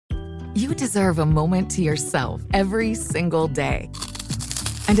You deserve a moment to yourself every single day.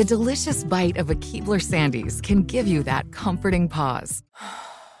 And a delicious bite of a Keebler Sandies can give you that comforting pause.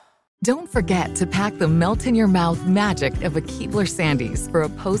 Don't forget to pack the melt-in-your-mouth magic of a Keebler Sandies for a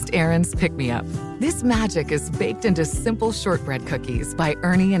post-errands pick-me-up. This magic is baked into simple shortbread cookies by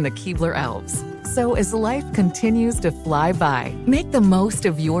Ernie and the Keebler Elves. So as life continues to fly by, make the most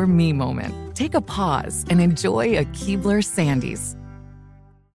of your me moment. Take a pause and enjoy a Keebler Sandies.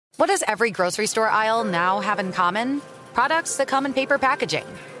 What does every grocery store aisle now have in common? Products that come in paper packaging.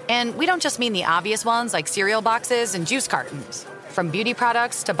 And we don't just mean the obvious ones like cereal boxes and juice cartons. From beauty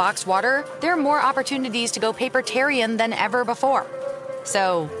products to boxed water, there are more opportunities to go papertarian than ever before.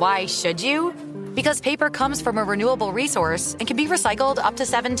 So why should you? Because paper comes from a renewable resource and can be recycled up to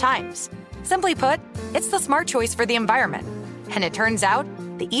 7 times. Simply put, it's the smart choice for the environment. And it turns out,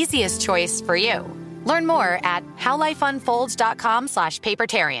 the easiest choice for you. Learn more at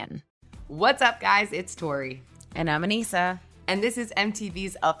howlifeunfolds.com/papertarian. What's up, guys? It's Tori. And I'm Anissa. And this is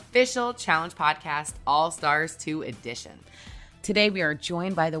MTV's official challenge podcast, All Stars 2 edition. Today, we are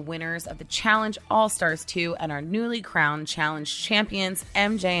joined by the winners of the Challenge All-Stars 2 and our newly crowned Challenge champions,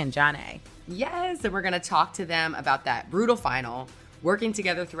 MJ and Janae. Yes, and we're going to talk to them about that brutal final, working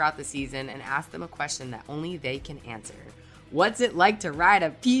together throughout the season, and ask them a question that only they can answer. What's it like to ride a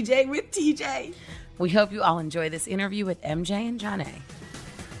PJ with TJ? We hope you all enjoy this interview with MJ and Janae.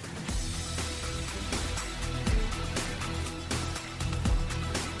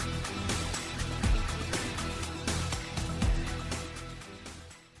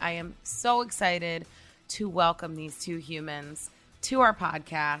 I am so excited to welcome these two humans to our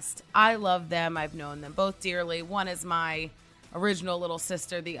podcast. I love them. I've known them both dearly. One is my original little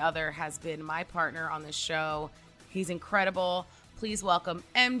sister. The other has been my partner on the show. He's incredible. Please welcome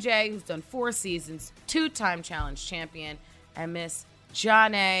MJ, who's done 4 seasons, 2-time challenge champion, and Miss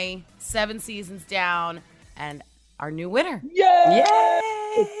Janae, 7 seasons down, and our new winner. Yay!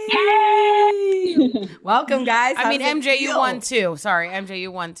 Yay! Welcome, guys. I mean, MJ, you won too. Sorry, MJ,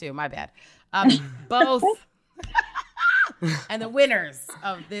 you won too. My bad. Both. And the winners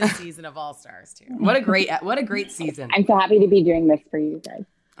of this season of All Stars too. What a great season. I'm so happy to be doing this for you guys.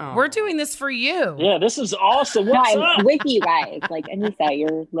 Oh. We're doing this for you. Yeah, this is awesome. What's I'm up? with you guys. Like Anissa,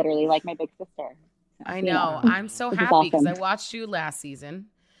 you're literally like my big sister. I know. Yeah. I'm so This is happy because awesome. I watched you last season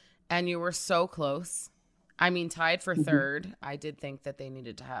and you were so close. I mean, tied for third. I did think that they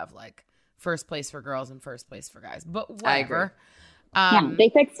needed to have like first place for girls and first place for guys, but whatever. Yeah, they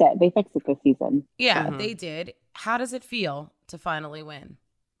fixed it. They fixed it this season. Yeah, they did. How does it feel to finally win?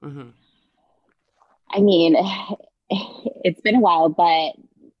 Mm-hmm. I mean, it's been a while, but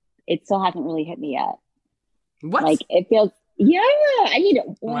it still hasn't really hit me yet. What? Like it feels. Yeah, I mean, I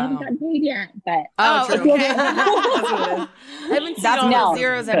haven't Wow. gotten paid yet, but Oh, it true. feels- That's what it is. I haven't seen That's all no. the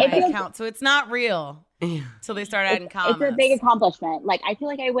zeros at It my feels- account, so it's not real until they start adding commas. it's a big accomplishment. Like I feel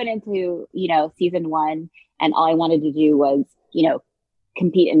like I went into season 1, and all I wanted to do was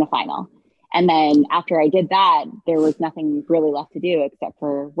compete in the final. And then after I did that, there was nothing really left to do except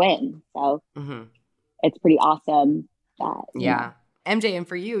for win. So Mm-hmm. it's pretty awesome. That Yeah. MJ, and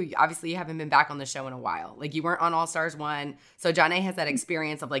for you, obviously you haven't been back on the show in a while. Like you weren't on All Stars 1. So Janae has that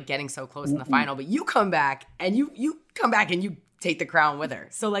experience of like getting so close in the final, but you come back and you take the crown with her.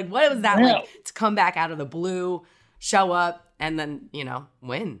 So like what was that like to come back out of the blue, show up, and then,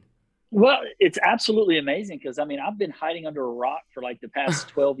 win? Well, it's absolutely amazing because, I mean, I've been hiding under a rock for like the past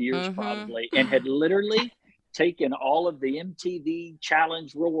 12 years Mhm. probably, and had literally taken all of the MTV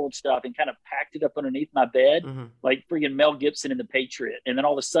Challenge Real World stuff and kind of packed it up underneath my bed, Mm-hmm. like freaking Mel Gibson in The Patriot. And then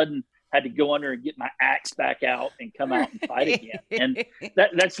all of a sudden had to go under and get my axe back out and come out and fight again. And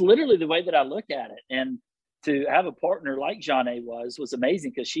that's literally the way that I look at it. And to have a partner like Janae was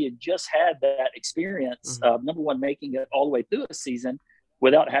amazing because she had just had that experience of, number one, making it all the way through a season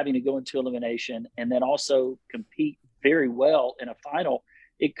without having to go into elimination, and then also compete very well in a final.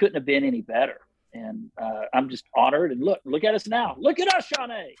 It couldn't have been any better. And I'm just honored. And look at us now. Look at us,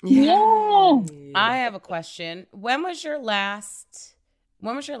 Janae. Yeah. I have a question. When was your last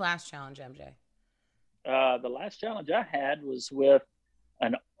challenge, MJ? The last challenge I had was with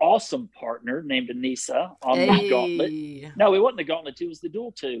an awesome partner named Anissa on the Gauntlet. No, it wasn't the Gauntlet 2. It was the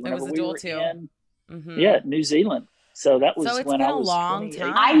Duel 2. It was the Duel 2. In, Mm-hmm. New Zealand. So that was So it's when been I a was long 28.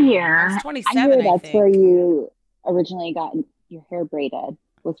 time. I hear. I was I 27, hear I that's think. where you originally got your hair braided.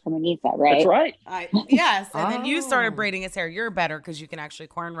 Was from Anissa, right? That's right. Yes, and then you Oh. started braiding his hair. You're better because you can actually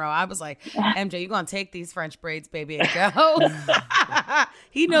cornrow. I was like, MJ, you gonna take these French braids, baby, and go.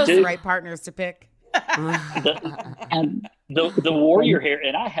 He knows the Dude. right partners to pick. the warrior hair,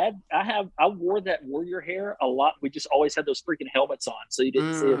 and I wore that warrior hair a lot. We just always had those freaking helmets on, so you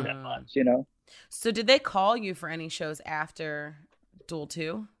didn't see it that much, you know. So did they call you for any shows after Duel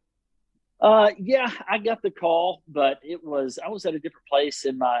 2? Yeah, I got the call, but I was at a different place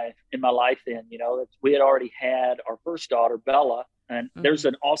in my life then. You know, we had already had our first daughter, Bella, and there's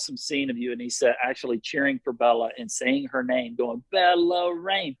an awesome scene of you and Anissa actually cheering for Bella and saying her name, going Bella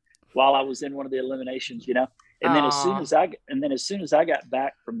Rain, while I was in one of the eliminations. You know. And then as soon as I got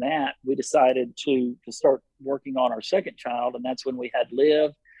back from that, we decided to start working on our second child, and that's when we had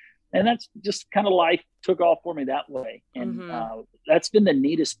Liv, and that's just kind of life took off for me that way. And that's been the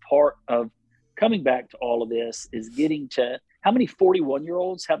neatest part of coming back to all of this is getting to how many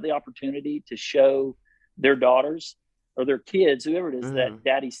 41-year-olds have the opportunity to show their daughters or their kids, whoever it is, that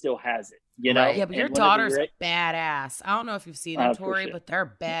daddy still has it. You know, yeah, but your daughter's badass. I don't know if you've seen them, Tori, but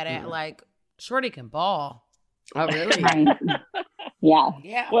they're badass. Like Shorty can ball. Oh, really?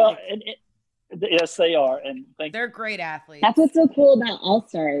 Yeah. Well, yes, they are, and they're great athletes. That's what's so cool about All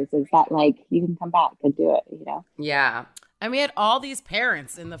Stars is that like you can come back and do it. You know? Yeah. And we had all these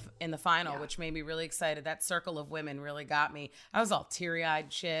parents in the final, which made me really excited. That circle of women really got me. I was all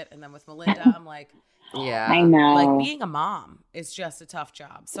teary-eyed shit, and then with Melinda, I'm like, yeah, I know. Like being a mom is just a tough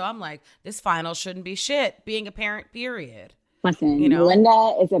job. So I'm like, this final shouldn't be shit. Being a parent, period. Listen, you know?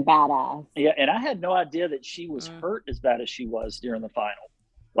 Melinda is a badass. Yeah, and I had no idea that she was hurt as bad as she was during the final.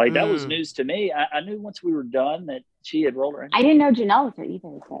 Like, that was news to me. I knew once we were done that she had rolled her ankle. I didn't know Janelle was hurt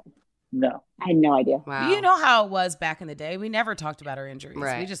either. But no. I had no idea. Wow. You know how it was back in the day? We never talked about our injuries.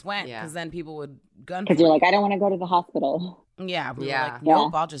 Right. We just went because then people would gun. Because you're like, I don't want to go to the hospital. Yeah. We were like,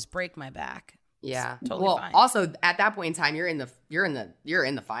 nope, I'll just break my back. Yeah. Totally fine. Also at that point in time, you're in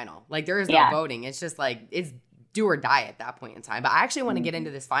the final. Like there is no voting. It's just like it's do or die at that point in time. But I actually want to get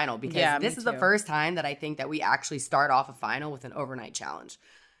into this final because this is the first time that I think that we actually start off a final with an overnight challenge.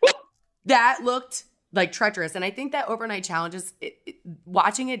 That looked like treacherous. And I think that overnight challenges,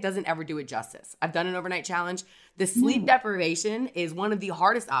 watching it doesn't ever do it justice. I've done an overnight challenge. The sleep deprivation is one of the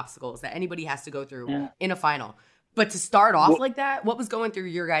hardest obstacles that anybody has to go through in a final. But to start off like that, what was going through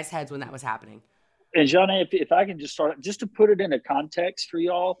your guys' heads when that was happening? And Johnny, if I can just start, just to put it into context for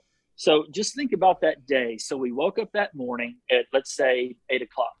y'all. So just think about that day. So we woke up that morning at, let's say, 8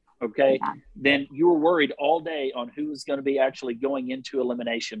 o'clock. Okay. Yeah. Then you were worried all day on who was going to be actually going into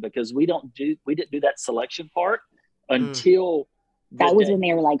elimination because we didn't do that selection part until that was when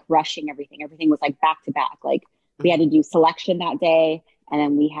they were like rushing everything. Everything was like back to back. Like we had to do selection that day and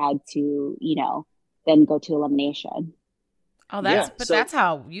then we had to, then go to elimination. Oh, that's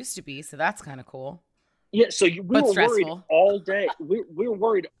how it used to be. So that's kind of cool. Yeah. So we were worried all day. We were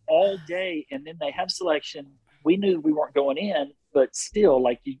worried all day. And then they have selection. We knew we weren't going in, but still,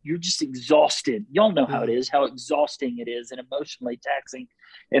 like, you're just exhausted. Y'all know how it is, how exhausting it is and emotionally taxing.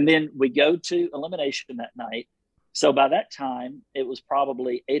 And then we go to elimination that night. So by that time, it was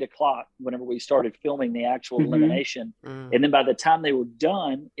probably 8 o'clock whenever we started filming the actual elimination. And then by the time they were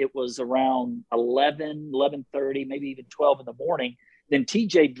done, it was around 11:30, maybe even 12 in the morning. Then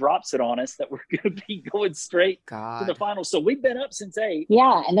TJ drops it on us that we're going to be going straight to the final. So we've been up since 8.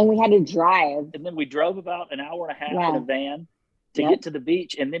 Yeah, and then we had to drive. And then we drove about an hour and a half in a van to get to the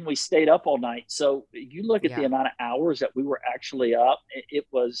beach. And then we stayed up all night. So you look at the amount of hours that we were actually up,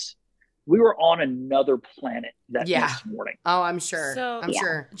 we were on another planet that next morning. Oh, I'm sure. I'm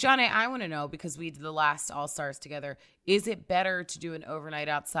sure. Johnny, I want to know, because we did the last All-Stars together, is it better to do an overnight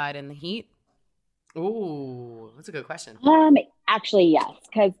outside in the heat? Ooh, that's a good question. Actually, yes,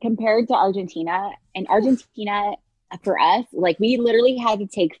 because compared to Argentina, for us, like we literally had to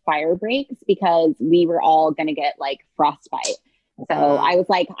take fire breaks because we were all going to get like frostbite. So I was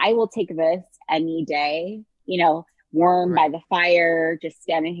like, I will take this any day, warm by the fire, just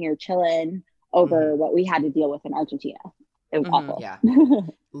standing here chilling over what we had to deal with in Argentina. It was awful. Yeah.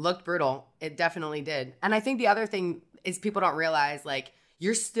 Looked brutal. It definitely did. And I think the other thing is people don't realize, like,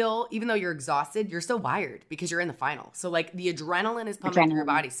 you're still, even though you're exhausted, you're still wired because you're in the final. So like the adrenaline is pumping through your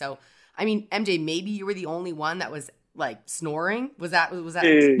body. So, I mean, MJ, maybe you were the only one that was like snoring. Was that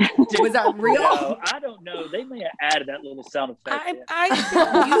real? No, I don't know. They may have added that little sound effect.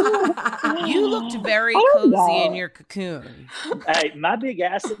 You looked very cozy in your cocoon. Hey, my big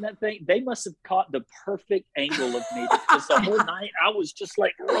ass in that thing, they must have caught the perfect angle of me because the whole night I was just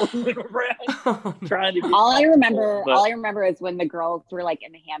like rolling around trying to get all I remember is when the girls were like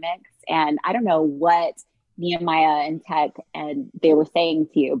in the hammocks, and I don't know what Nehemiah and Tech, and they were saying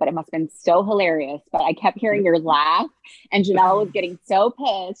to you, but it must have been so hilarious. But I kept hearing your laugh, and Janelle was getting so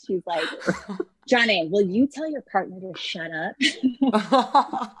pissed. She's like, Johnny, will you tell your partner to shut up?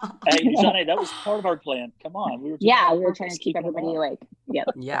 Hey, Johnny, that was part of our plan. Come on. We were trying to keep everybody awake. Yep.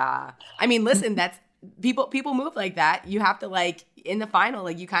 Yeah. I mean, listen, that's people move like that. You have to, like, in the final,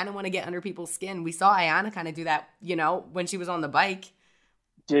 like, you kind of want to get under people's skin. We saw Ayana kind of do that, you know, when she was on the bike.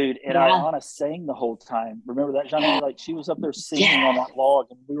 Dude, and Ayana sang the whole time. Remember that, Johnny? Like, she was up there singing on that log,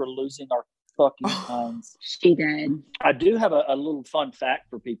 and we were losing our fucking minds. She did. I do have a little fun fact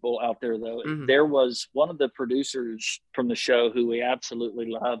for people out there, though. Mm-hmm. There was one of the producers from the show who we absolutely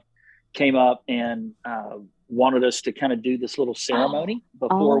love came up and wanted us to kind of do this little ceremony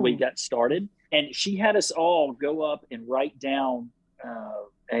before we got started. And she had us all go up and write down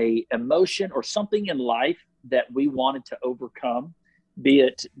a emotion or something in life that we wanted to overcome, be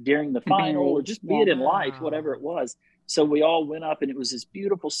it during the final or just be it in life, whatever it was. So we all went up, and it was this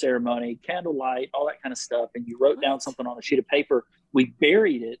beautiful ceremony, candlelight, all that kind of stuff. And you wrote down something on a sheet of paper. We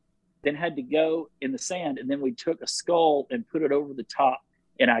buried it, then had to go in the sand. And then we took a skull and put it over the top.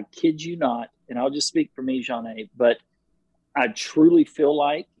 And I kid you not, and I'll just speak for me, Jeanne, but I truly feel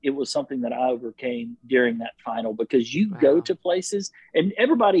like it was something that I overcame during that final, because you go to places, and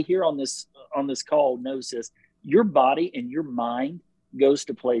everybody here on this call knows this, your body and your mind goes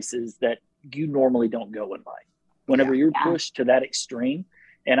to places that you normally don't go in life whenever you're pushed to that extreme.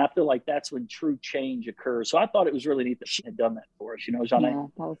 And I feel like that's when true change occurs. So I thought it was really neat that she had done that for us, you know, Jeanne? Yeah,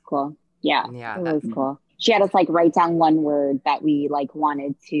 that was cool. Yeah, it was cool. She had us like write down one word that we like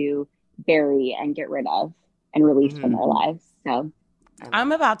wanted to bury and get rid of and release from our lives. So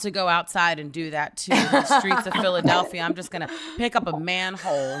I'm about to go outside and do that too. The streets of Philadelphia. I'm just gonna pick up a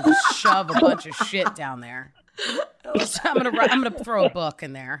manhole and just shove a bunch of shit down there. I'm gonna throw a book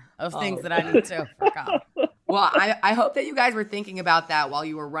in there of things that I need to overcome. Well, I hope that you guys were thinking about that while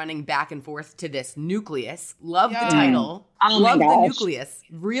you were running back and forth to this nucleus. Love the title. Love the nucleus.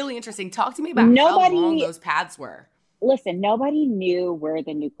 Really interesting. Talk to me about how long those paths were. Listen, nobody knew where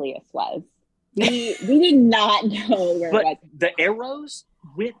the nucleus was. We did not know where it was. The arrows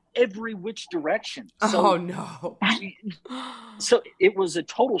went every which direction. So, no. So it was a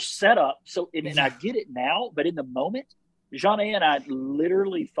total setup. So, and I get it now, but in the moment, Jeanne and I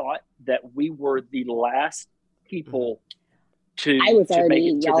literally thought that we were the last people to I was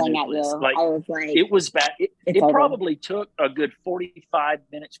already make it yelling to the at you. Like, I was like, it was bad. It probably took a good 45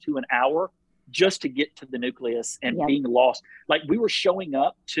 minutes to an hour just to get to the nucleus and being lost. Like, we were showing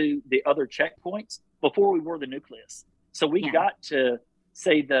up to the other checkpoints before we were the nucleus. So we got to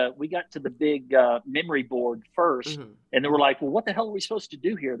the big memory board first. Mm-hmm. And they were like, well, what the hell are we supposed to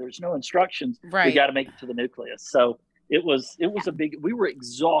do here? There's no instructions. Right. We got to make it to the nucleus. So it was a big, we were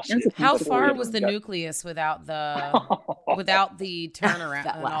exhausted. How far was the nucleus without the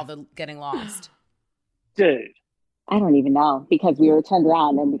turnaround and all the getting lost? Dude. I don't even know, because we were turned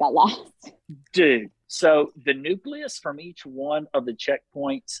around and we got lost. Dude. So the nucleus from each one of the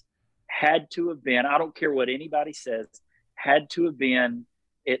checkpoints had to have been, I don't care what anybody says, had to have been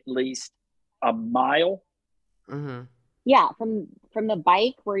at least a mile. Mm-hmm. Yeah. From the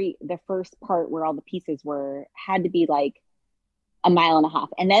bike the first part where all the pieces were had to be like a mile and a half.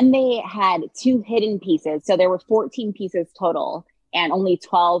 And then they had 2 hidden pieces. So there were 14 pieces total, and only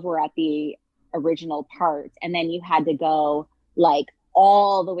 12 were at the original parts. And then you had to go like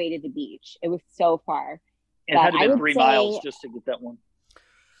all the way to the beach. It was so far. It had to be 3 miles just to get that one.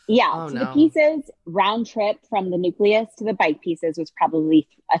 Yeah. The pieces round trip from the nucleus to the bike pieces was probably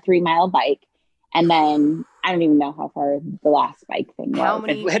a 3-mile bike. And then I don't even know how far the last bike thing was. How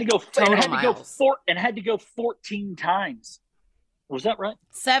many had to go miles? Had to go 14 times. Was that right?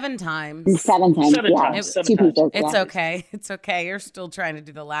 7 times. 7 times. 7 times. 2 pieces. It's okay. It's okay. You're still trying to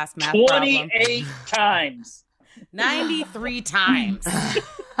do the last math 28 times. 93 times.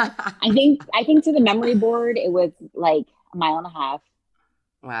 I think to the memory board it was like a mile and a half.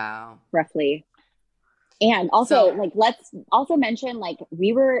 Wow. Roughly. And also, let's also mention, it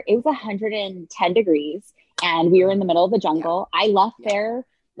was 110 degrees and we were in the middle of the jungle. Yeah. I left there,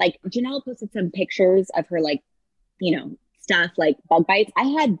 Janelle posted some pictures of her, stuff like bug bites. I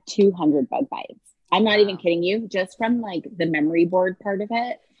had 200 bug bites. I'm not even kidding you, just from the memory board part of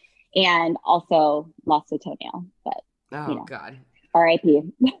it. And also lost a toenail, but God. R.I.P.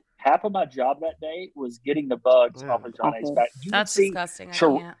 Half of my job that day was getting the bugs off of Johnny's back. That's disgusting. I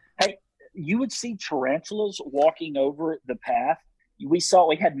can't. Hey, you would see tarantulas walking over the path. We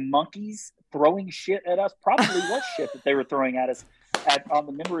had monkeys throwing shit at us. Probably was shit that they were throwing at us on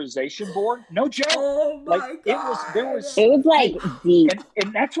the memorization board. No joke. Oh my God. It was deep.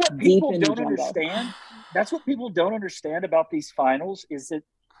 And that's what people don't understand. that's what people don't understand about these finals is that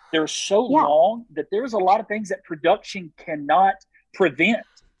they're so long that there's a lot of things that production cannot prevent.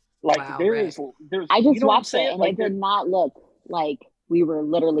 Like there's I just watched it and like, it did not look like we were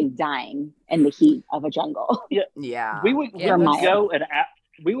literally dying in the heat of a jungle. Yeah. We would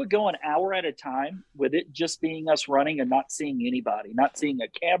go an hour at a time with it just being us running and not seeing anybody, not seeing a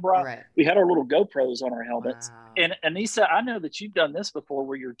camera. Right. We had our little GoPros on our helmets. Wow. And Anissa, I know that you've done this before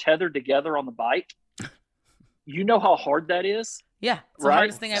where you're tethered together on the bike. You know how hard that is? Yeah, it's the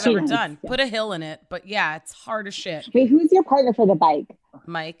hardest thing I've ever done. Put a hill in it, but yeah, it's hard as shit. Wait, who's your partner for the bike?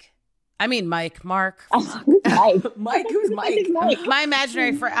 Mark. Mike. Mike, who's Mike? My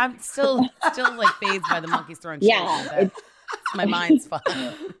imaginary friend. I'm still like phased by the monkeys throwing shit. Yeah, my mind's fine.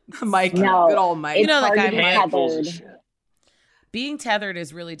 Mike, good old Mike. You know the guy Mike. Being tethered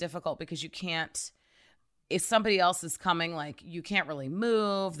is really difficult because you can't. If somebody else is coming, like you can't really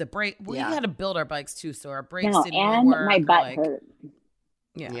move. The brake. We had to build our bikes too, so our brakes didn't work. My butt hurt.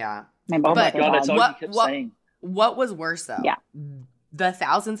 Yeah. My butt my God, that's all you kept saying. What was worse though? Yeah. The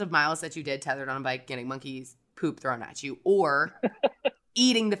thousands of miles that you did tethered on a bike, getting monkeys poop thrown at you, or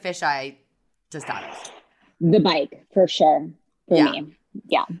eating the fisheye tostadas. The bike, for sure. For me.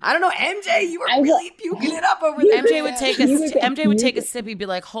 Yeah. I don't know, MJ, you were really puking it up over there. MJ would take a sip. He'd be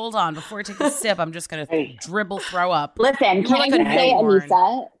like, "Hold on, before I take a sip, I'm just gonna dribble throw up." Listen, can I just say,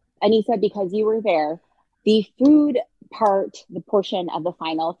 Anissa, because you were there, the food part, the portion of the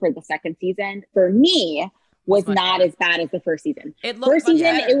final for the second season, for me, was not as bad as the first season.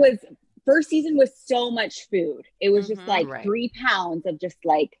 First season was so much food. It was just like 3 pounds of just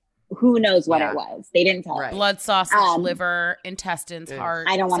like who knows what it was. They didn't tell us. Blood, sausage, liver, intestines, heart.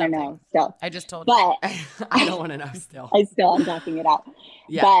 I don't want to know still. I just told you. I don't want to know still. I'm talking it out.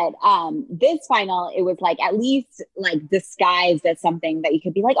 Yeah. But this final, it was like at least like disguised as something that you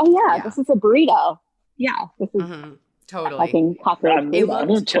could be like, oh yeah. This is a burrito. Yeah, this is totally. Fucking cockroach. I'm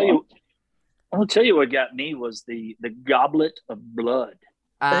gonna tell you what got me was the goblet of blood.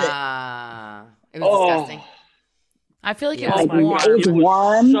 It was disgusting. I feel like it was warm. It was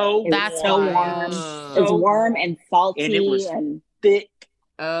warm. That's so warm. It was warm and salty, and it was thick.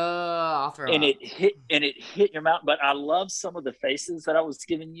 I'll throw and up. it hit your mouth. But I love some of the faces that I was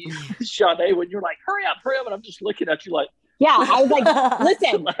giving you, Sade, when you're like, "Hurry up!" And I'm just looking at you like, "Yeah." I was like,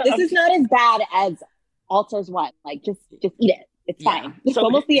 "Listen, this is not as bad as All-Stars 1. Like, just eat it. It's fine. It's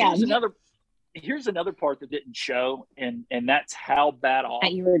almost the end." Here's another part that didn't show, and that's how bad off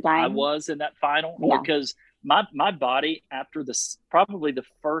you were dying. I was in that final because my body after probably the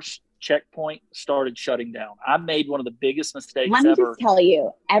first checkpoint started shutting down. I made one of the biggest mistakes ever. Let me just tell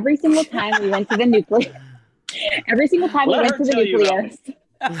you, every single time we went to the nucleus, every single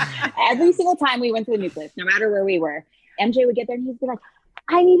time we went to the nucleus, no matter where we were, MJ would get there and he'd be like,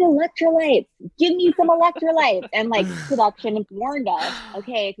 I need electrolytes. Give me some electrolytes. And like production warned us,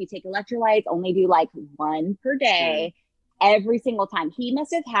 okay, if you take electrolytes, only do like 1 per day. Every single time. He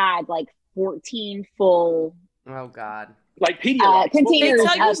must have had like 14 full. Oh God. Like Pedialyte. Containers. They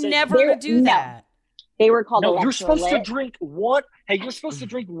tell you never to do that. They were called electrolytes. You're supposed to drink one. Hey, you're supposed to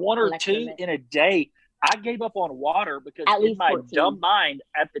drink 1 or 2 in a day. I gave up on water because in my 14. Dumb mind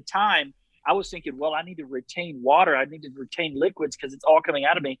at the time, I was thinking, well, I need to retain water. I need to retain liquids because it's all coming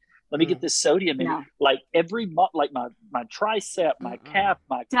out of me. Let me get this sodium in. No. Like every month, like my tricep, my calf,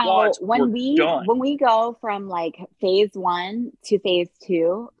 my quads. So when we go from like phase 1 to phase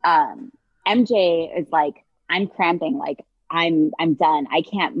 2, MJ is like, I'm cramping. Like I'm done. I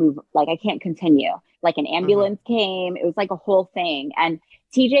can't move. Like I can't continue. Like an ambulance came. It was like a whole thing. And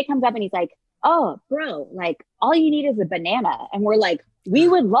TJ comes up and he's like, oh, bro, like all you need is a banana. And we're like, we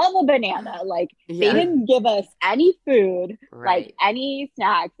would love a banana. Like they didn't give us any food, like any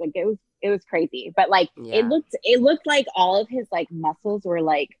snacks. Like it was crazy. But like it looked like all of his like muscles were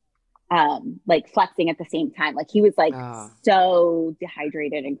like flexing at the same time. Like he was like so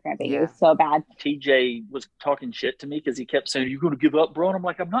dehydrated and cramping. It was so bad. TJ was talking shit to me because he kept saying, "You're going to give up, bro?" And I'm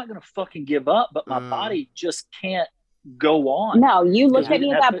like, "I'm not going to fucking give up, but my body just can't go on." No, you looked at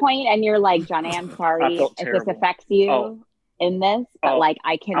me at that point and you're like, "Johnny, I'm sorry if this affects you in this, but like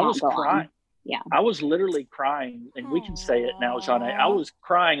I cannot go on." Yeah, I was literally crying, and we can say it now, Johnny. I was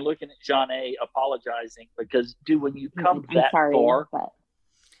crying looking at Johnny apologizing because, dude, when you come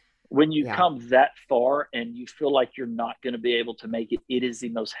when you come that far and you feel like you're not going to be able to make it, it is the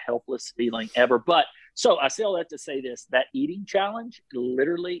most helpless feeling ever. But so I say all that to say this, that eating challenge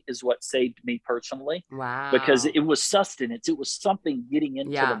literally is what saved me personally. Wow. Because it was sustenance. It was something getting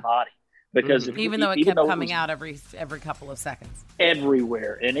into the body. Because even though it kept coming out every couple of seconds.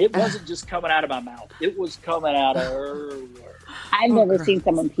 Everywhere. And it wasn't just coming out of my mouth. It was coming out everywhere. I've never seen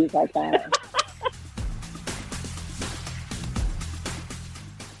someone puke like that.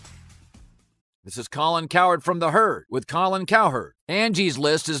 This is Colin Cowherd from The Herd with Colin Cowherd. Angie's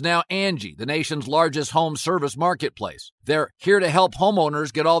List is now Angie, the nation's largest home service marketplace. They're here to help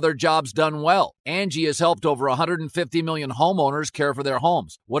homeowners get all their jobs done well. Angie has helped over 150 million homeowners care for their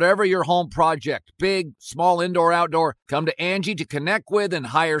homes. Whatever your home project, big, small, indoor, outdoor, come to Angie to connect with and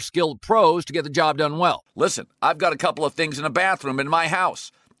hire skilled pros to get the job done well. Listen, I've got a couple of things in a bathroom in my house.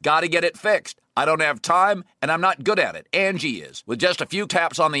 Got to get it fixed. I don't have time, and I'm not good at it. Angie is. With just a few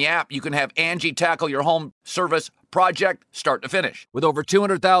taps on the app, you can have Angie tackle your home service project start to finish. With over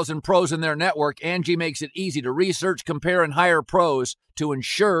 200,000 pros in their network, Angie makes it easy to research, compare, and hire pros to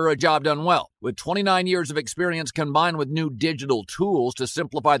ensure a job done well. With 29 years of experience combined with new digital tools to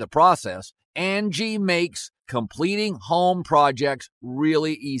simplify the process, Angie makes completing home projects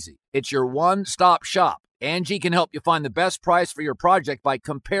really easy. It's your one-stop shop. Angie can help you find the best price for your project by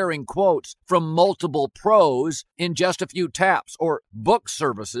comparing quotes from multiple pros in just a few taps, or book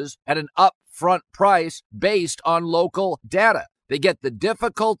services at an upfront price based on local data. They get the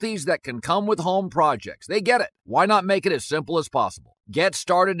difficulties that can come with home projects. They get it. Why not make it as simple as possible? Get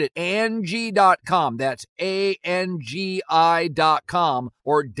started at Angie.com. That's ANGI.com,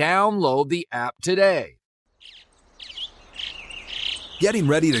 or download the app today. Getting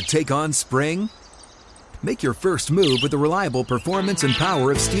ready to take on spring? Make your first move with the reliable performance and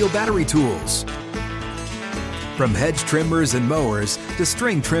power of Steel battery tools. From hedge trimmers and mowers to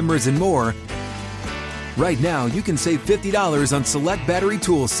string trimmers and more, right now you can save $50 on select battery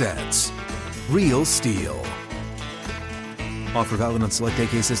tool sets. Real Steel. Offer valid on select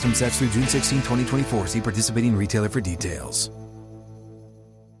AK system sets through June 16, 2024. See participating retailer for details.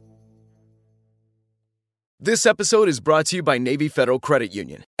 This episode is brought to you by Navy Federal Credit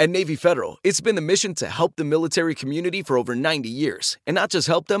Union. At Navy Federal, it's been the mission to help the military community for over 90 years. And not just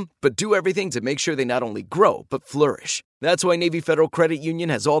help them, but do everything to make sure they not only grow, but flourish. That's why Navy Federal Credit Union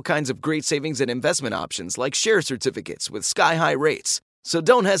has all kinds of great savings and investment options like share certificates with sky-high rates. So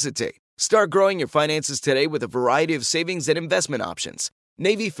don't hesitate. Start growing your finances today with a variety of savings and investment options.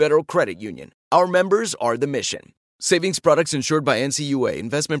 Navy Federal Credit Union. Our members are the mission. Savings products insured by NCUA.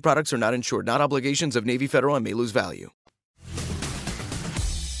 Investment products are not insured, not obligations of Navy Federal, and may lose value.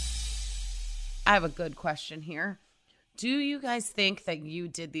 I have a good question here. Do you guys think that you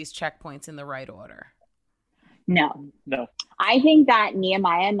did these checkpoints in the right order? No. No. I think that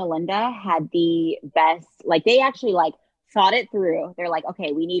Nehemiah and Melinda had the best, they actually thought it through. They're like,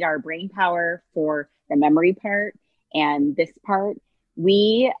 okay, we need our brain power for the memory part and this part.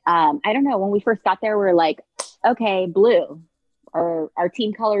 We, I don't know, when we first got there, we were like, okay, blue, or our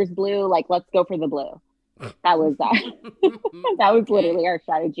team color is blue. Let's go for the blue. That was that was literally our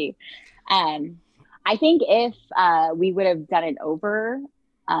strategy. I think if we would have done it over,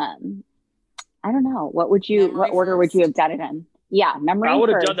 I don't know, what order would you have done it in? Yeah, memory. I would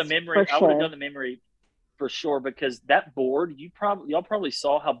have first, done the memory. I would have done the memory for sure, because that board, y'all probably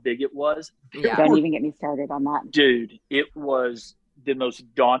saw how big it was. Yeah. Don't even get me started on that, dude. It was the most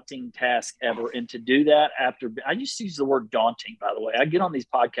daunting task ever. And to do that after, I used to use the word daunting, by the way. I get on these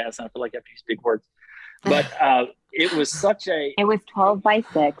podcasts and I feel like I have to use big words, but it was such a, it was 12 by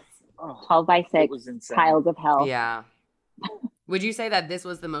 6, 12 by 6 was insane. Tiles of hell. Yeah. Would you say that this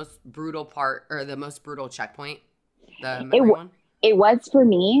was the most brutal part, or the most brutal checkpoint? The memory one? It was for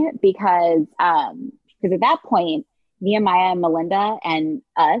me because at that point, Nehemiah and Melinda and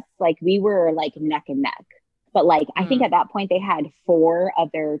us, we were neck and neck. But I think at that point they had 4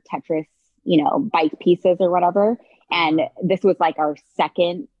 of their Tetris, bike pieces or whatever. And this was our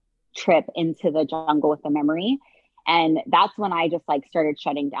second trip into the jungle with the memory. And that's when I just started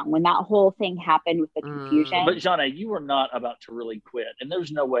shutting down. When that whole thing happened with the confusion. But Jonna, you were not about to really quit. And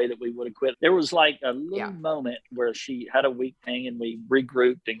there's no way that we would have quit. There was a little moment where she had a weak thing and we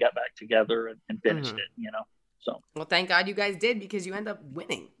regrouped and got back together and finished it, So, well, thank God you guys did, because you end up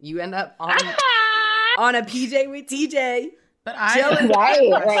winning. You end up on a PJ with TJ. But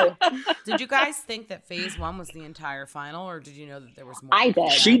right. Did you guys think that phase 1 was the entire final, or did you know that there was more? I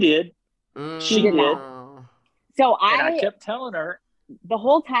did. She did. She did. So I kept telling her the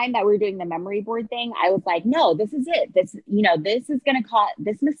whole time that we were doing the memory board thing, I was like, no, this is it. This is going to cost,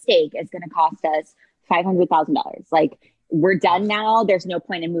 this mistake is going to cost us $500,000. We're done now. There's no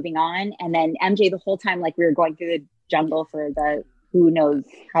point in moving on. And then MJ, the whole time, we were going through the jungle for the who knows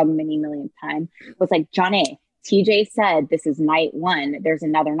how many millionth time, was like, Johnny, TJ said this is night 1. There's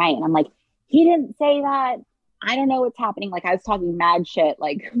another night. And I'm like, he didn't say that. I don't know what's happening. I was talking mad shit,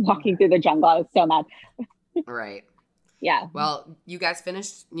 walking through the jungle. I was so mad. Right. Yeah. Well, you guys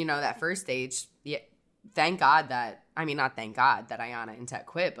finished, that first stage. Yeah. Thank God that, not thank God that Ayanna and Tech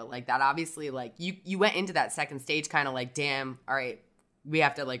quit, but that obviously, you went into that second stage kind of damn, all right, we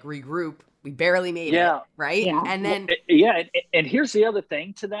have to regroup We barely made Yeah. it, right? Yeah. And then and here's the other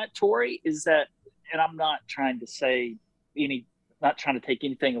thing to that, Tori, is that, and I'm not trying to say not trying to take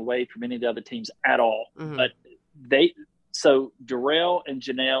anything away from any of the other teams at all, but so Darrell and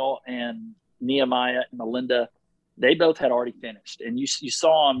Janelle and Nehemiah and Melinda, they both had already finished, and you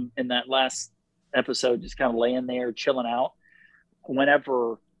saw them in that last episode just kind of laying there chilling out.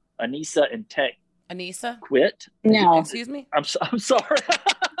 Whenever Anissa and Tech quit, No, Excuse me? I'm sorry,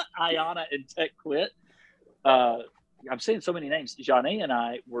 Ayana and Tech quit. I'm saying so many names. Janae and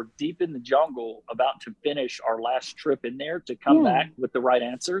I were deep in the jungle about to finish our last trip in there to come back with the right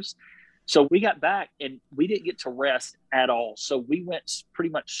answers. So we got back and we didn't get to rest at all. So we went pretty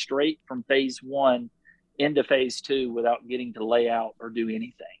much straight from phase 1 into phase 2 without getting to lay out or do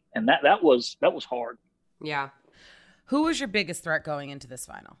anything. And that was hard. yeah. Who was your biggest threat going into this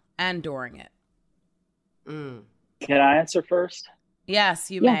final and during it? Can I answer first? Yes,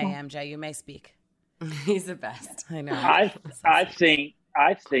 you may, MJ. You may speak. He's the best. I know. I think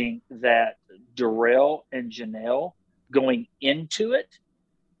that Darrell and Janelle going into it,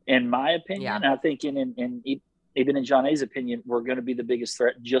 in my opinion, I think in even in Janae's opinion, we're going to be the biggest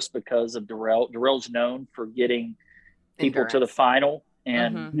threat just because of Darrell. Darrell's known for getting people to the final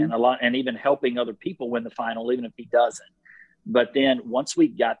and a lot, and even helping other people win the final, even if he doesn't. But then once we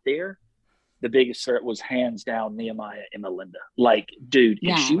got there, the biggest threat was hands down Nehemiah and Melinda. Like, dude,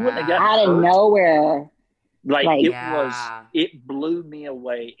 if she wouldn't have gotten out of hurt, nowhere. It blew me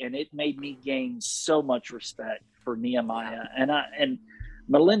away, and it made me gain so much respect for Nehemiah. And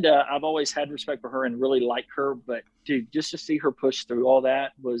Melinda, I've always had respect for her and really like her, but dude, just to see her push through all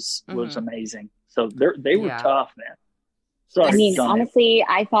that was amazing. So they were tough, man. Sorry, I mean, honestly,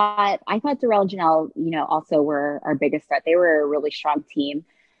 I thought Darrell and Janelle, also were our biggest threat. They were a really strong team.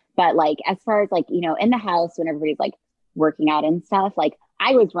 But like, as far as like, in the house when everybody's like working out and stuff, like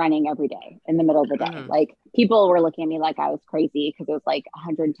I was running every day in the middle of the day. Like people were looking at me like I was crazy because it was like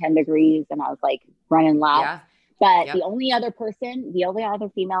 110 degrees and I was like running laps. Yeah. But the only other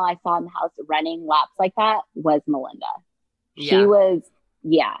female I saw in the house running laps like that was Melinda. Yeah. She was,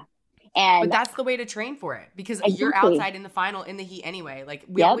 but that's the way to train for it because you're outside in the final in the heat anyway. Like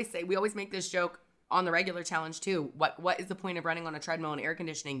we always make this joke on the regular challenge too. What is the point of running on a treadmill and air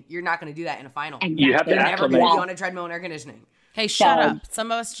conditioning? You're not going to do that in a final. Exactly. You have to never going to be on a treadmill and air conditioning. Hey, shut up. Some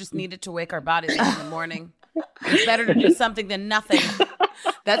of us just needed to wake our bodies up in the morning. It's better to do something than nothing.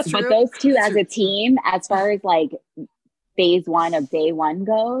 That's true. But those two as a team, as far as like phase 1 of day 1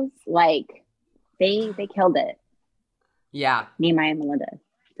 goes, like they killed it. Yeah. Nehemiah and Melinda.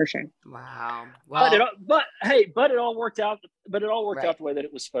 For sure. Wow. Well, but it all worked out. But it all worked out the way that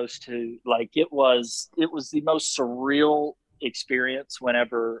it was supposed to. Like it was the most surreal experience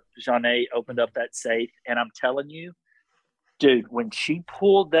whenever Janae opened up that safe. And I'm telling you, dude, when she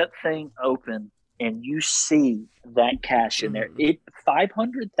pulled that thing open and you see that cash in there,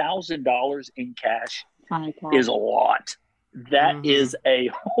 $500,000 in cash is a lot. That is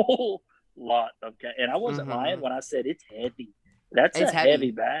a whole lot of cash. And I wasn't lying when I said it's heavy. It's a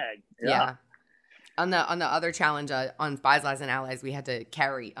heavy bag. Yeah. On the other challenge on Spies, Lies, and Allies, we had to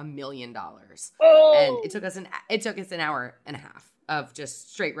carry $1 million. Oh! And it took us an hour and a half of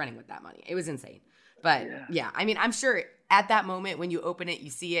just straight running with that money. It was insane. But I mean, I'm sure at that moment when you open it, you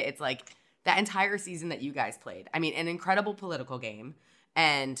see it, it's like that entire season that you guys played. I mean, an incredible political game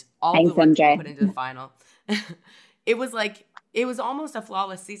and all the work you put into the final. It was almost a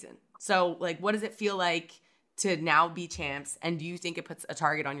flawless season. So like, what does it feel like to now be champs, and do you think it puts a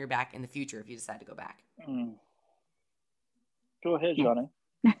target on your back in the future if you decide to go back? Go ahead, Johnny.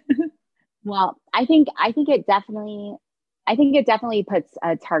 Well, I think it definitely puts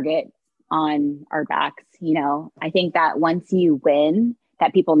a target on our backs. I think that once you win,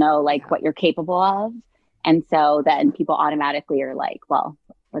 that people know like what you're capable of, and so then people automatically are like, well,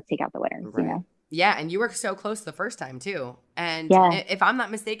 let's take out the winners. Right. Yeah, and you were so close the first time, too. And if I'm not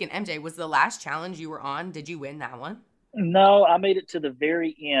mistaken, MJ, was the last challenge you were on, did you win that one? No, I made it to the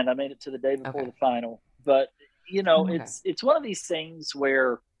very end. I made it to the day before the final. But, it's one of these things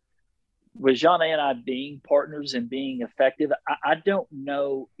where with Janae and I being partners and being effective, I don't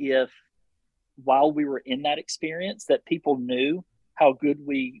know if while we were in that experience that people knew how good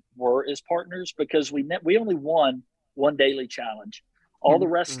we were as partners because we only won one daily challenge. All the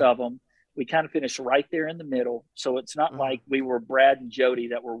rest of them, we kind of finished right there in the middle. So it's not like we were Brad and Jody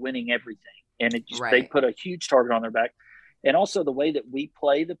that were winning everything. And they put a huge target on their back. And also the way that we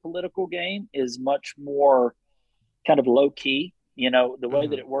play the political game is much more kind of low key. The way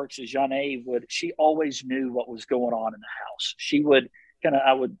that it works is she always knew what was going on in the house. She would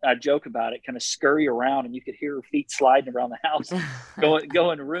I joke about it, kind of scurry around, and you could hear her feet sliding around the house,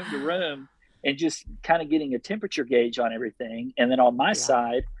 going room to room, and just kind of getting a temperature gauge on everything. And then on my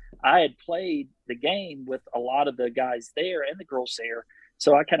side, I had played the game with a lot of the guys there and the girls there,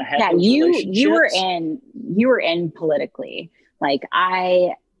 so I kind of had those relationships. You were in politically, like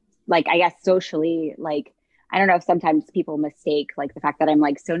I guess socially, like I don't know if sometimes people mistake like the fact that I'm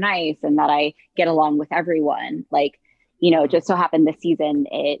like so nice and that I get along with everyone, like, you know, just so happened this season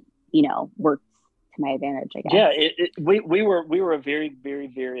it, you know, worked to my advantage, I guess. Yeah, we were a very, very,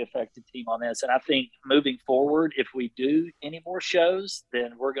 very effective team on this. And I think moving forward, if we do any more shows,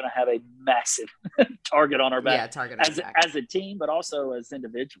 then we're going to have a massive target on our back. Yeah, target on our back. As a team, but also as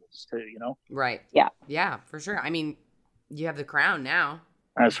individuals too, you know? Right. Yeah. Yeah, for sure. I mean, you have the crown now.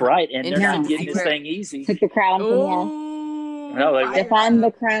 That's right. And they're not getting this thing easy. Took the crown from you. No, defend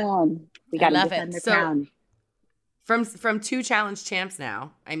the crown. We got to defend the so, crown. From 2 challenge champs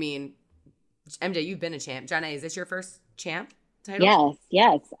now, I mean, MJ, you've been a champ. Janae, is this your first champ title?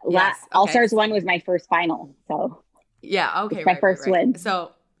 Yes. Okay. All Stars 1 was my first final. So yeah, okay. It's my first win.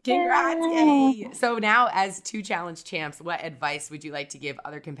 So congrats. Yay. So now as 2 challenge champs, what advice would you like to give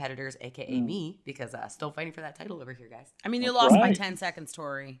other competitors, aka me, because still fighting for that title over here, guys? I mean, you lost by 10 seconds,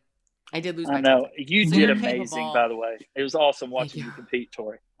 Tori. I did lose. I know you did amazing, by the way. It was awesome watching you compete,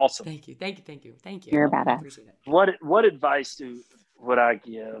 Tori. Awesome. Thank you. You're a badass. Appreciate it. What advice would I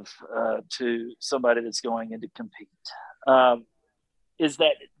give to somebody that's going in to compete? Is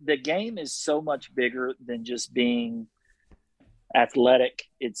that the game is so much bigger than just being athletic.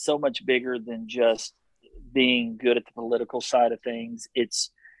 It's so much bigger than just being good at the political side of things. It's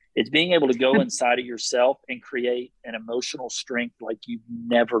being able to go inside of yourself and create an emotional strength like you've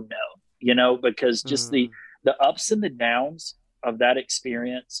never known, you know, because just the ups and the downs of that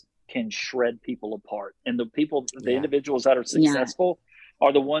experience can shred people apart. And the individuals that are successful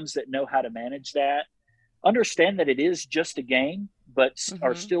are the ones that know how to manage that, understand that it is just a game, but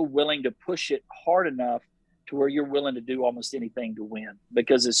are still willing to push it hard enough to where you're willing to do almost anything to win.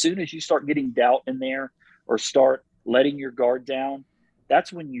 Because as soon as you start getting doubt in there or start letting your guard down,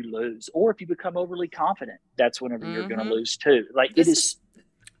 that's when you lose. Or if you become overly confident, that's whenever you're going to lose too. Like it is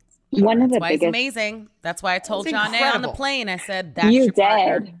one of the biggest. It's amazing. That's why I told Janae on the plane. I said, "That's you your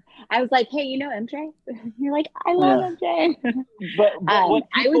partner." I was like, "Hey, you know MJ?" You're like, "I love MJ." But I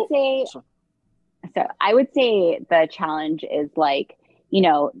would say the challenge is like, you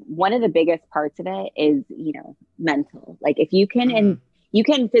know, one of the biggest parts of it is, you know, mental. Like if you can and you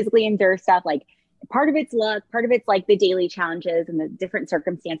can physically endure stuff, like part of it's luck, part of it's like the daily challenges and the different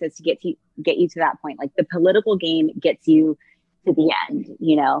circumstances to get you to that point. Like the political game gets you to the end,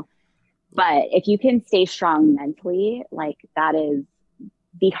 you know. But if you can stay strong mentally, like that is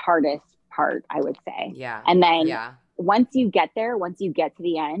the hardest part, I would say. Yeah. And then once you get there, once you get to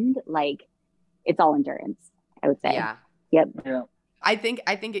the end, like it's all endurance, I would say. Yeah. Yep. Yeah. I think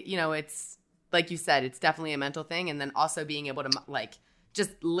you know, it's like you said, it's definitely a mental thing, and then also being able to like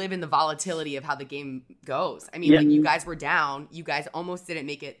just live in the volatility of how the game goes. I mean, like you guys were down, you guys almost didn't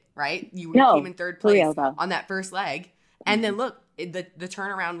make it, right? You came in 3rd place on that first leg, and then look, the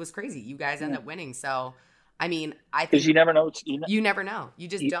turnaround was crazy. You guys end up winning. So, I mean, I think because you never know. You never know. You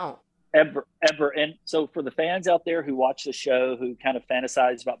just don't. Ever. And so for the fans out there who watch the show, who kind of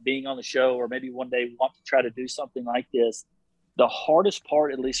fantasize about being on the show, or maybe one day want to try to do something like this, the hardest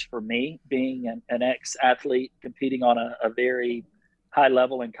part, at least for me, being an ex-athlete competing on a very high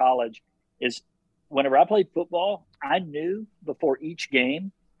level in college, is whenever I played football, I knew before each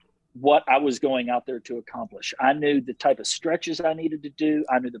game what I was going out there to accomplish. I knew the type of stretches I needed to do.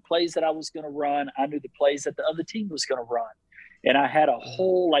 I knew the plays that I was going to run. I knew the plays that the other team was going to run. And I had a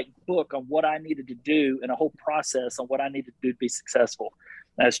whole book on what I needed to do and a whole process on what I needed to do to be successful.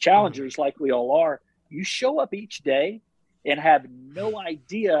 As challengers, like we all are, you show up each day and have no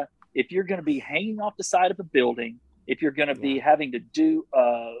idea if you're going to be hanging off the side of a building, if you're going to be having to do,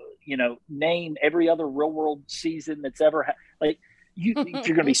 name every other real world season that's ever if you're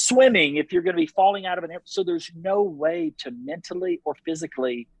going to be swimming, if you're going to be falling out of an air. So there's no way to mentally or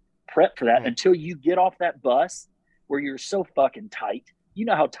physically prep for that until you get off that bus where you're so fucking tight. You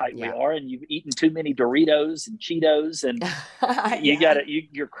know how tight we are, and you've eaten too many Doritos and Cheetos, and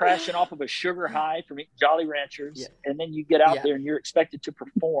you're crashing off of a sugar high from eating Jolly Ranchers, and then you get out there and you're expected to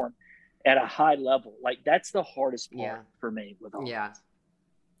perform at a high level. Like that's the hardest part for me with all that.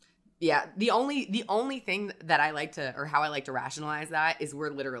 Yeah, the only thing that I like to, or how I like to rationalize that is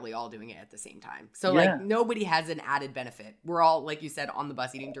we're literally all doing it at the same time. So like nobody has an added benefit. We're all, like you said, on the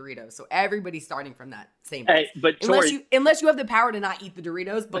bus eating Doritos. So everybody's starting from that same place. Hey, but Tori, unless you have the power to not eat the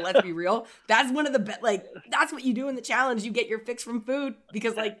Doritos, but let's be real, that's one of the that's what you do in the challenge. You get your fix from food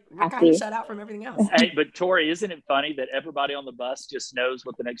because like we're kind of shut out from everything else. Hey, but Tori, isn't it funny that everybody on the bus just knows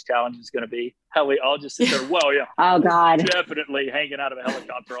what the next challenge is going to be? How we all just sit there, well, yeah. Oh God. Definitely hanging out of a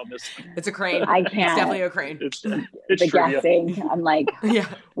helicopter on this. It's a crane. I can't. It's definitely a crane. It's The true, guessing. yeah. I'm like, Yeah.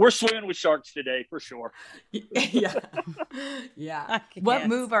 We're swimming with sharks today for sure. Yeah. Yeah. What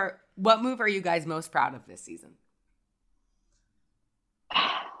move are you guys most proud of this season?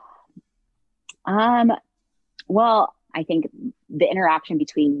 well, I think the interaction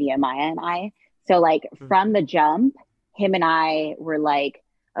between Nehemiah and I. So like from the jump, him and I were like,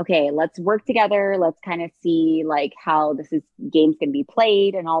 okay, let's work together. Let's kind of see like how game's going to be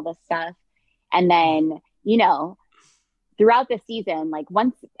played and all this stuff. And then, you know, throughout the season, like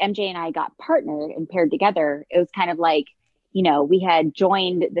once MJ and I got partnered and paired together, it was kind of like, you know, we had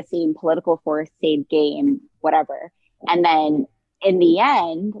joined the same political force, same game, whatever. And then in the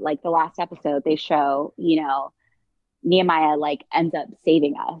end, like the last episode, they show, you know, Nehemiah like ends up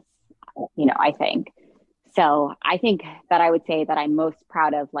saving us, you know, I think. So I think that I would say that I'm most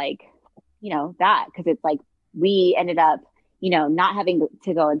proud of like, you know, that because it's like we ended up, you know, not having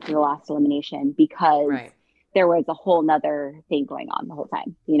to go into the last elimination because there was a whole nother thing going on the whole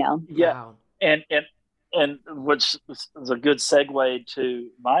time, you know? Yeah. Wow. And which is a good segue to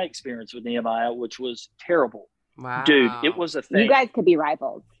my experience with Nehemiah, which was terrible. Wow. Dude, it was a thing. You guys could be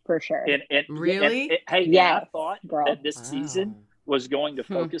rivals for sure. And really? Hey, yes, I thought girl. that this season was going to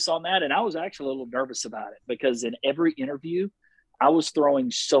focus on that. And I was actually a little nervous about it because in every interview, I was throwing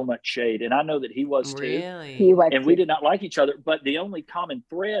so much shade. And I know that he was too. Really? He was and too. we did not like each other. But the only common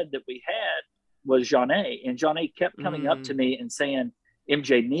thread that we had was Janae. And Janae kept coming up to me and saying,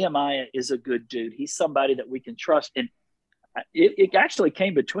 MJ, Nehemiah is a good dude. He's somebody that we can trust. And it actually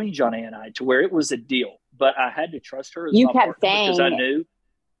came between Janae and I to where it was a deal. But I had to trust her as my partner because I knew.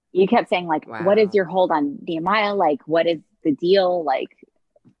 You kept saying, like, what is your hold on Nehemiah? Like, what is the deal? Like,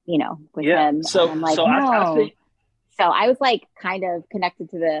 you know, with him. So, and I'm like, so no. I think, so I was like kind of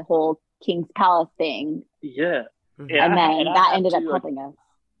connected to the whole King's Palace thing. Yeah. And then that ended up helping us.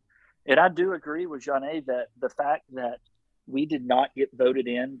 And I do agree with Janae that the fact that we did not get voted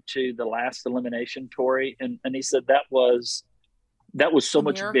in to the last elimination, Tori, and he said that was so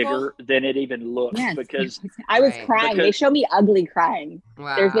much bigger than it even looked. Yes. Because I was crying. They showed me ugly crying.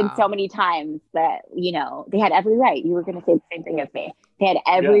 Wow. There's been so many times that, you know, they had every right. You were going to say the same thing as me. They had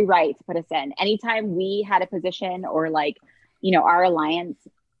every right to put us in. Anytime we had a position or like, you know, our alliance,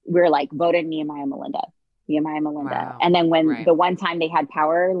 we're like voted Nehemiah Melinda. Wow. And then when the one time they had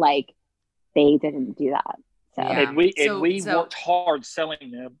power, like they didn't do that. So and we worked hard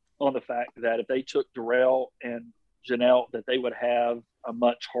selling them on the fact that if they took Darrell and Janelle, that they would have a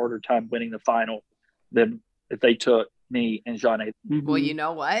much harder time winning the final than if they took me and Janae. Well, you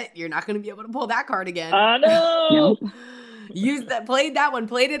know what? You're not going to be able to pull that card again. I know. Played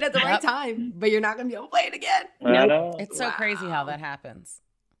it at the right time, but you're not going to be able to play it again. I know. It's so crazy how that happens.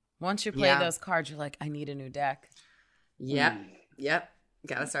 Once you play those cards, you're like, I need a new deck. Yep.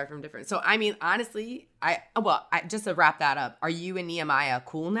 Got to start from different. So, I mean, honestly, just to wrap that up, are you and Nehemiah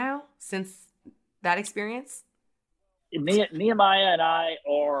cool now since that experience? Nehemiah and I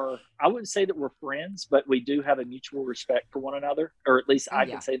I wouldn't say that we're friends, but we do have a mutual respect for one another, or at least I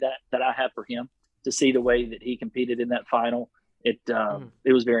can say that I have for him. To see the way that he competed in that final, it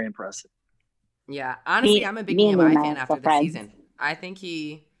was very impressive. Yeah, honestly, I'm a big Nehemiah fan after the season. I think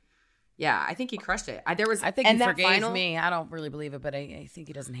he crushed it. I think he forgave me. I don't really believe it, but I think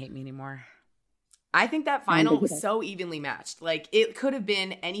he doesn't hate me anymore. I think that final was so evenly matched. Like it could have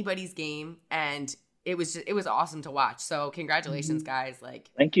been anybody's game, and it was awesome to watch. So congratulations, guys! Like,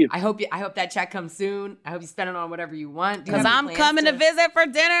 thank you. I hope that check comes soon. I hope you spend it on whatever you want. Because I'm coming to visit for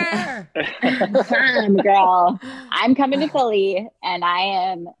dinner. Girl, I'm coming to Philly, and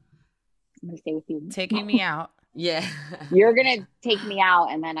I'm gonna stay with you. Taking me out. Yeah, you're gonna take me out,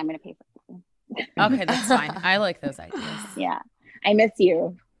 and then I'm gonna pay for it. Okay, that's fine. I like those ideas. Yeah, I miss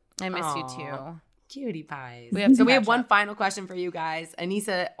you. I miss you too. Cutie pies. We have one final question for you guys.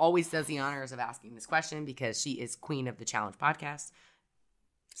 Anissa always does the honors of asking this question because she is queen of the Challenge podcast.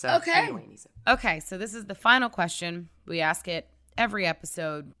 So anyway, Anissa. Okay, so this is the final question. We ask it every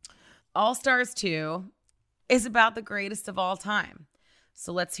episode. All Stars 2 is about the greatest of all time.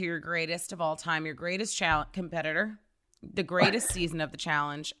 So let's hear your greatest of all time, your greatest competitor, the greatest season of the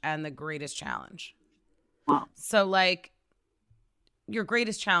challenge, and the greatest challenge. So like, your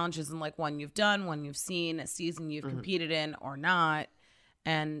greatest challenge isn't like one you've done, one you've seen, a season you've competed in or not.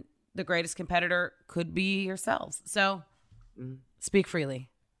 And the greatest competitor could be yourselves. So speak freely.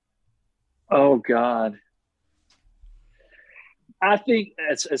 Oh, God. I think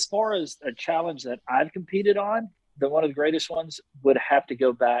as far as a challenge that I've competed on, one of the greatest ones would have to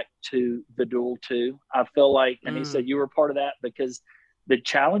go back to the Duel 2. I feel like, and he said you were part of that, because the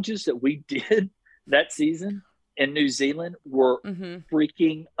challenges that we did that season in New Zealand were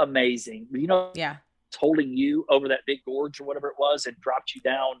freaking amazing. You know, holding you over that big gorge or whatever it was and dropped you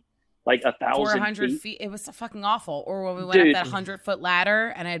down like 1,000 feet. It was so fucking awful. Or when we went up that 100-foot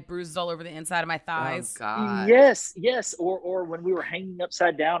ladder and I had bruises all over the inside of my thighs. Oh, God. Yes. Or when we were hanging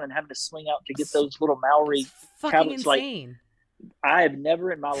upside down and having to swing out to get those little Maori tablets. Insane. Like, I have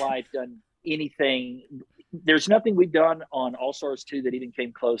never in my life done anything. There's nothing we've done on All Stars 2 that even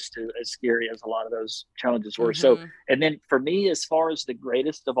came close to as scary as a lot of those challenges were. So, and then for me, as far as the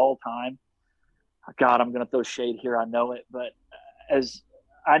greatest of all time, God, I'm going to throw shade here. I know it, but as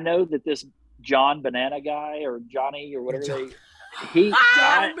I know that this John Banana guy or Johnny or whatever John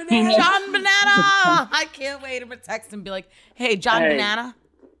Banana. I can't wait to text him and be like, hey, John Banana.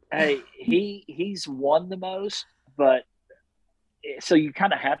 Hey, he's won the most, but so you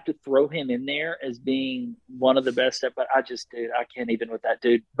kind of have to throw him in there as being one of the best. But I can't even with that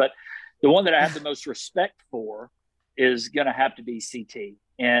dude. But the one that I have the most respect for is going to have to be CT.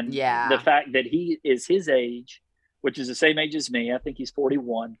 And the fact that he is his age, which is the same age as me. I think he's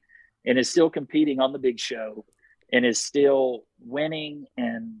 41 and is still competing on the big show and is still winning.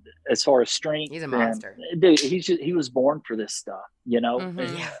 And as far as strength, he's a monster. Dude, he was born for this stuff, you know?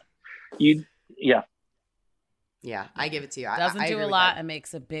 Yeah, I give it to you. Doesn't do a lot and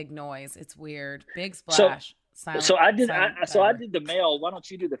makes a big noise. It's weird. Big splash. So I did the male. Why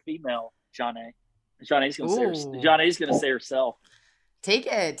don't you do the female, Johnny? Johnny's going to say herself. Take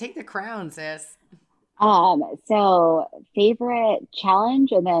it. Take the crown, sis. So favorite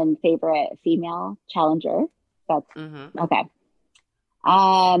challenge and then favorite female challenger. That's okay.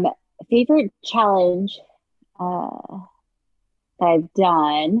 Favorite challenge that I've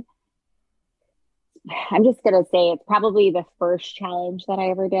done. I'm just gonna say it's probably the first challenge that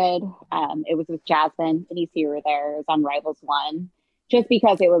I ever did. It was with Jasmine. Denise, you were there. It was on Rivals 1. Just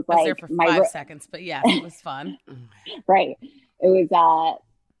because it was like there for 5 seconds, but yes, it was fun. Right. It was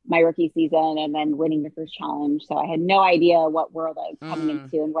my rookie season and then winning the first challenge. So I had no idea what world I was coming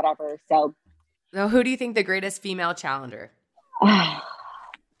into and whatever. So who do you think the greatest female challenger? My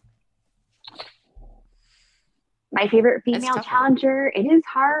favorite female challenger. It is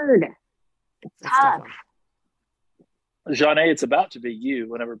hard. It's tough. Jeanne, it's about to be you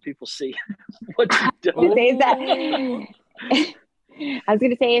whenever people see what you do. I was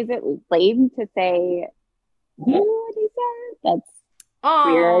going to say, is it lame to say what he said? That's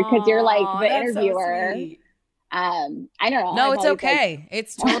weird because you're like the interviewer. So I don't know. No, it's okay.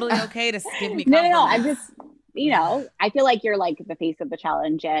 It's totally okay to give me compliments. No. I'm just, I feel like you're like the face of the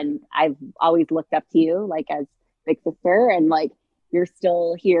challenge, and I've always looked up to you like as big sister, and like you're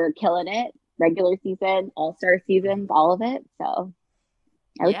still here killing it. Regular season, all-star seasons, all of it. So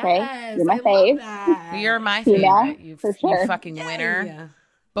I would say you're my fave. You're my favorite. You sure. fucking winner. Yeah.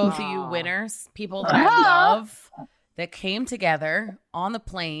 Both of you winners. People that I love that came together on the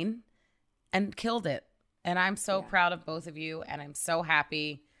plane and killed it. And I'm so proud of both of you. And I'm so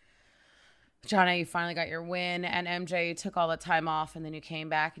happy. Johnny, you finally got your win. And MJ, you took all the time off. And then you came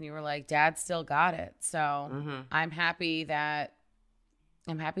back and you were like, Dad still got it. So I'm happy that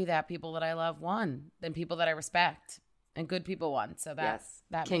people that I love won, and people that I respect and good people won. So that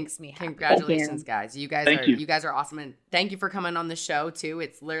makes me happy. Congratulations, guys. You guys are awesome. And thank you for coming on the show too.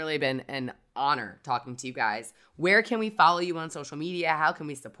 It's literally been an honor talking to you guys. Where can we follow you on social media? How can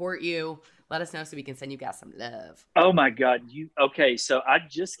we support you? Let us know so we can send you guys some love. Oh my God. So I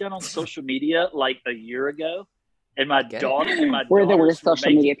just got on social media like a year ago, and we're the worst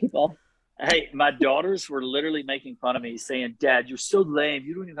social media people. Hey, my daughters were literally making fun of me, saying, Dad, you're so lame.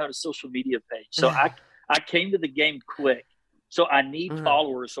 You don't even have a social media page. So I came to the game quick. So I need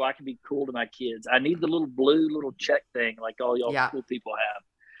followers so I can be cool to my kids. I need the little check thing like all y'all cool people have.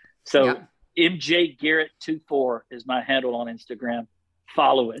 So MJ Garrett 24 is my handle on Instagram.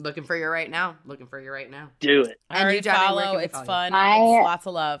 Follow it. Looking for you right now. Do it. And you follow. It's fun. It's lots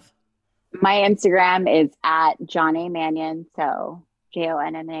of love. My Instagram is at Johnny Mannion. So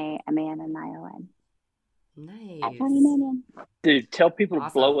JONNAMANNION. Nice. Dude, tell people to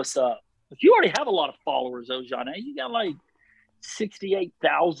blow us up. If you already have a lot of followers, though, Johnny, you got like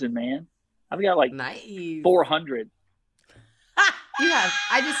 68,000, man. I've got like 400.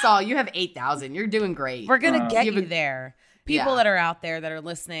 I just saw you have 8,000. You're doing great. We're gonna get you there. people that are out there that are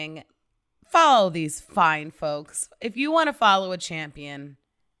listening, follow these fine folks. If you want to follow a champion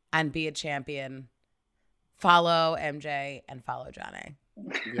and be a champion, follow MJ and follow Johnny.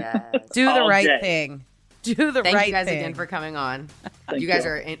 Yes. Do the All right day. thing. Do the right thing. Thank you guys again for coming on. Thank You guys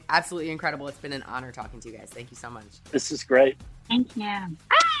you. are absolutely incredible. It's been an honor talking to you guys. Thank you so much. This is great. Thank you.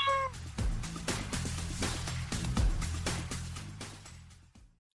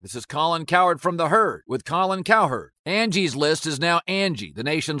 This is Colin Cowherd from The Herd with Colin Cowherd. Angie's List is now Angie, the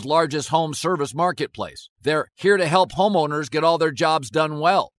nation's largest home service marketplace. They're here to help homeowners get all their jobs done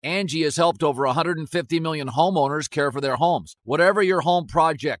well. Angie has helped over 150 million homeowners care for their homes. Whatever your home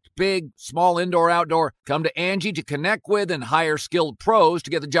project, big, small, indoor, outdoor, come to Angie to connect with and hire skilled pros to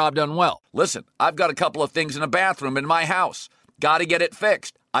get the job done well. Listen, I've got a couple of things in a bathroom in my house. Got to get it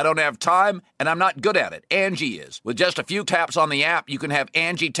fixed. I don't have time, and I'm not good at it. Angie is. With just a few taps on the app, you can have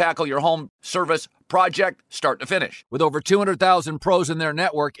Angie tackle your home service project start to finish. With over 200,000 pros in their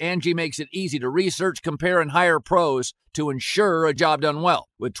network, Angie makes it easy to research, compare, and hire pros to ensure a job done well.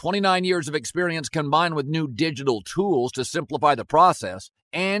 With 29 years of experience combined with new digital tools to simplify the process,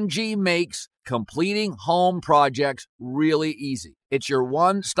 Angie makes completing home projects really easy. It's your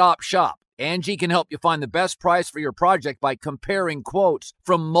one-stop shop. Angie can help you find the best price for your project by comparing quotes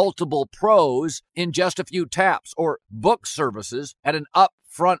from multiple pros in just a few taps, or book services at an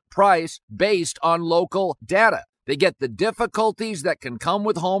upfront price based on local data. They get the difficulties that can come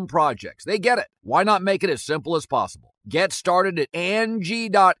with home projects. They get it. Why not make it as simple as possible? Get started at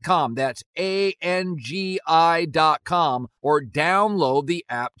Angie.com. That's ANGI.com, or download the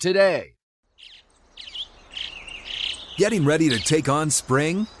app today. Getting ready to take on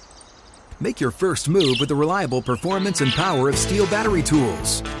spring? Make your first move with the reliable performance and power of Steel battery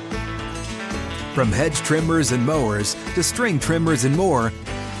tools. From hedge trimmers and mowers to string trimmers and more,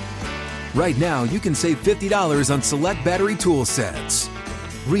 right now you can save $50 on select battery tool sets.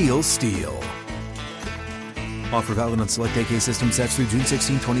 Real Steel. Offer valid on select AK system sets through June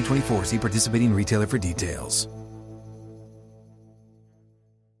 16, 2024. See participating retailer for details.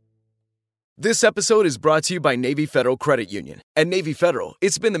 This episode is brought to you by Navy Federal Credit Union. At Navy Federal,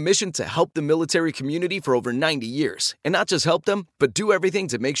 it's been the mission to help the military community for over 90 years. And not just help them, but do everything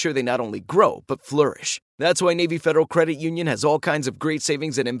to make sure they not only grow, but flourish. That's why Navy Federal Credit Union has all kinds of great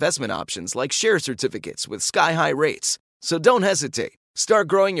savings and investment options like share certificates with sky-high rates. So don't hesitate. Start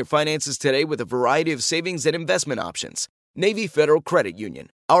growing your finances today with a variety of savings and investment options. Navy Federal Credit Union.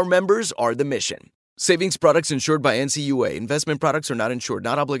 Our members are the mission. Savings products insured by NCUA. Investment products are not insured,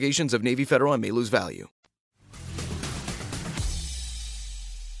 not obligations of Navy Federal and may lose value.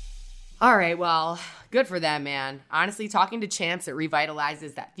 All right, well, good for them, man. Honestly, talking to champs, it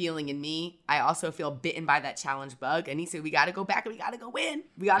revitalizes that feeling in me. I also feel bitten by that challenge bug. Anissa, we got to go back and we got to go win.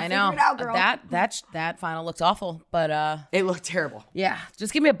 We got to figure it out, girl. That final looked awful, but it looked terrible. Yeah,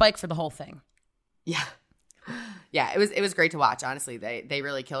 just give me a bike for the whole thing. Yeah. Yeah, it was great to watch. Honestly, they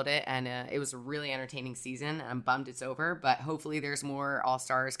really killed it, and it was a really entertaining season. I'm bummed it's over, but hopefully there's more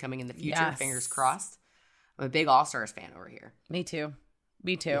All-Stars coming in the future. Yes. Fingers crossed. I'm a big All-Stars fan over here. Me too.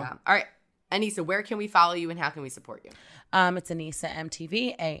 Yeah. All right, Anissa, where can we follow you and how can we support you? It's Anissa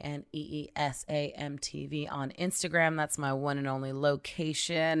MTV, ANEESA MTV on Instagram. That's my one and only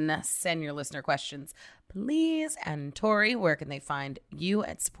location. Send your listener questions, please. And Tori, where can they find you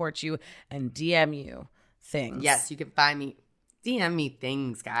and support you and DM you things? Yes, you can find me. DM me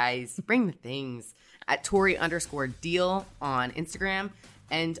things, guys. Bring the things at Tori_deal on Instagram.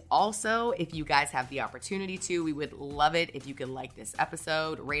 And also, if you guys have the opportunity to, we would love it if you could like this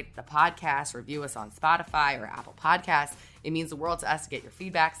episode, rate the podcast, review us on Spotify or Apple Podcasts. It means the world to us to get your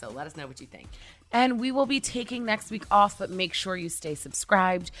feedback, so let us know what you think. And we will be taking next week off, but make sure you stay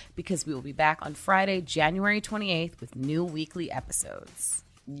subscribed because we will be back on Friday, January 28th with new weekly episodes.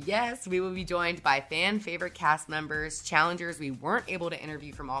 Yes, we will be joined by fan favorite cast members, challengers we weren't able to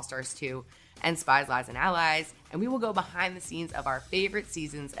interview from All Stars 2, and Spies, Lies, and Allies. And we will go behind the scenes of our favorite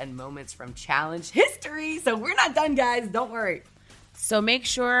seasons and moments from Challenge history. So we're not done, guys. Don't worry. So make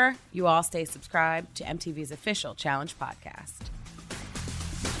sure you all stay subscribed to MTV's official Challenge podcast.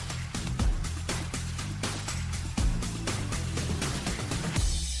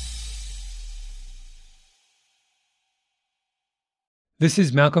 This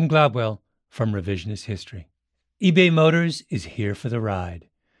is Malcolm Gladwell from Revisionist History. eBay Motors is here for the ride.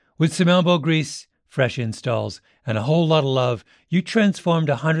 With some elbow grease, fresh installs, and a whole lot of love, you transformed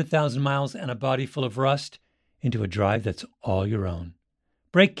 100,000 miles and a body full of rust into a drive that's all your own.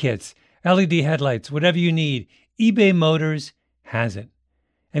 Brake kits, LED headlights, whatever you need, eBay Motors has it.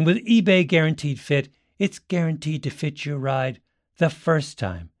 And with eBay Guaranteed Fit, it's guaranteed to fit your ride the first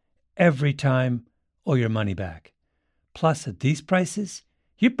time, every time, or your money back. Plus, at these prices,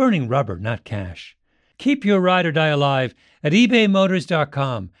 you're burning rubber, not cash. Keep your ride or die alive at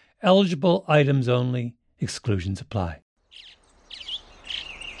ebaymotors.com. Eligible items only. Exclusions apply.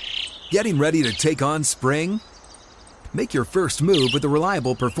 Getting ready to take on spring? Make your first move with the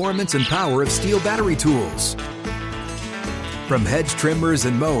reliable performance and power of Steel battery tools. From hedge trimmers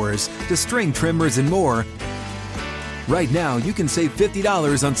and mowers to string trimmers and more, right now you can save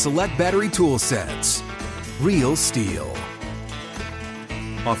 $50 on select battery tool sets. Real Steel.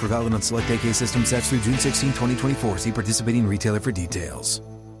 Offer valid on select AK system sets through June 16, 2024. See participating retailer for details.